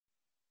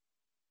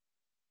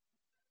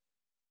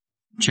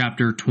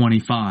Chapter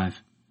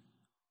 25.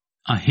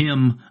 A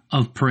Hymn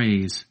of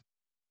Praise.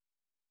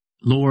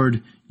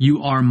 Lord,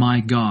 you are my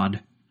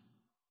God.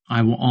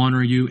 I will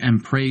honor you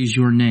and praise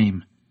your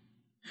name.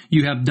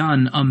 You have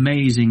done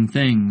amazing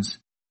things.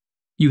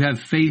 You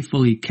have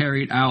faithfully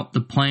carried out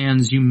the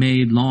plans you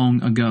made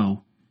long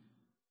ago.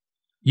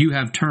 You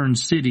have turned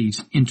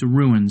cities into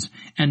ruins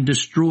and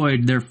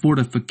destroyed their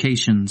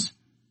fortifications.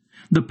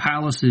 The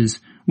palaces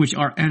which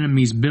our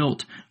enemies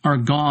built are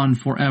gone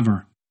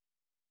forever.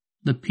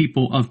 The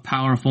people of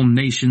powerful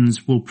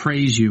nations will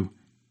praise you.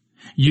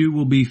 You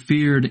will be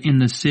feared in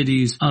the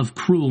cities of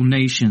cruel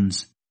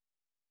nations.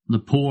 The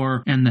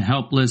poor and the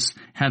helpless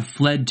have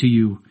fled to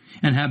you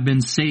and have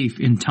been safe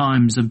in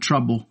times of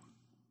trouble.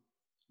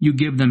 You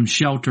give them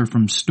shelter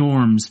from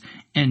storms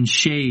and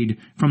shade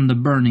from the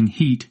burning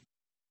heat.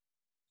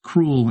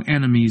 Cruel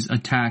enemies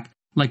attack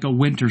like a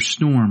winter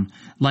storm,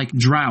 like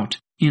drought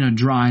in a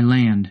dry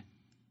land.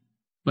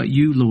 But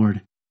you,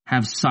 Lord,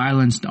 have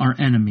silenced our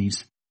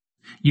enemies.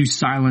 You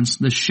silence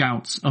the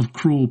shouts of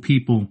cruel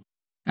people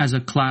as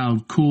a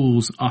cloud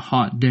cools a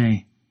hot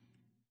day.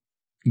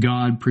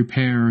 God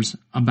prepares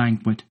a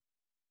banquet.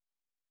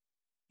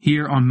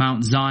 Here on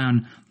Mount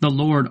Zion, the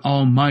Lord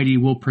Almighty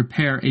will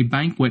prepare a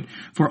banquet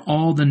for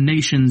all the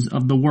nations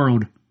of the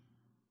world,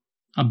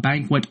 a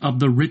banquet of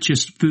the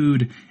richest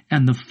food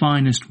and the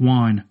finest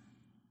wine.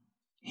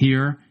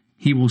 Here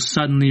he will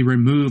suddenly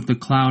remove the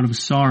cloud of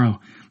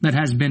sorrow that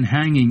has been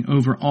hanging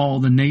over all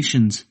the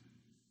nations.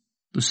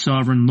 The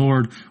sovereign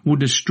Lord will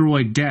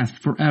destroy death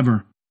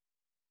forever.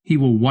 He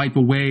will wipe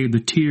away the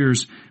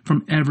tears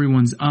from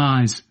everyone's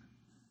eyes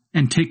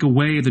and take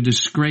away the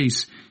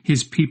disgrace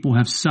his people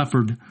have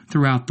suffered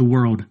throughout the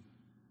world.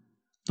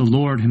 The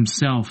Lord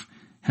himself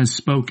has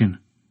spoken.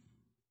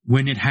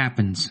 When it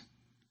happens,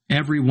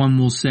 everyone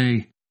will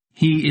say,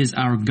 "He is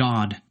our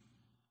God."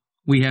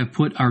 We have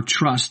put our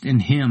trust in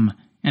him,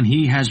 and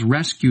he has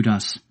rescued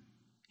us.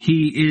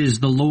 He is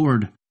the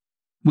Lord.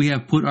 We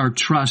have put our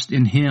trust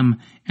in him,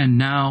 and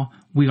now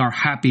we are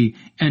happy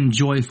and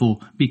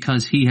joyful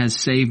because he has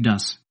saved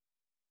us.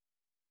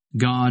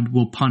 God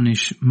will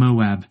punish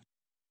Moab.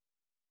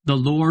 The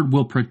Lord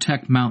will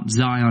protect Mount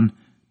Zion,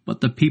 but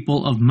the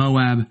people of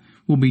Moab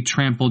will be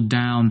trampled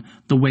down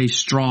the way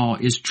straw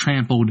is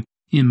trampled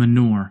in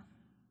manure.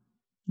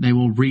 They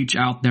will reach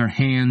out their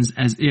hands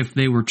as if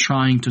they were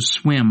trying to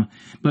swim,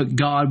 but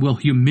God will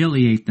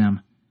humiliate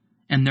them,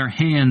 and their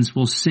hands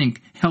will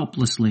sink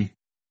helplessly.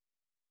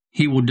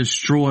 He will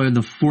destroy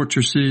the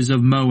fortresses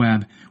of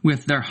Moab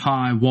with their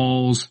high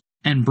walls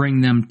and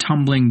bring them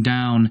tumbling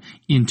down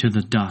into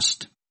the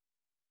dust.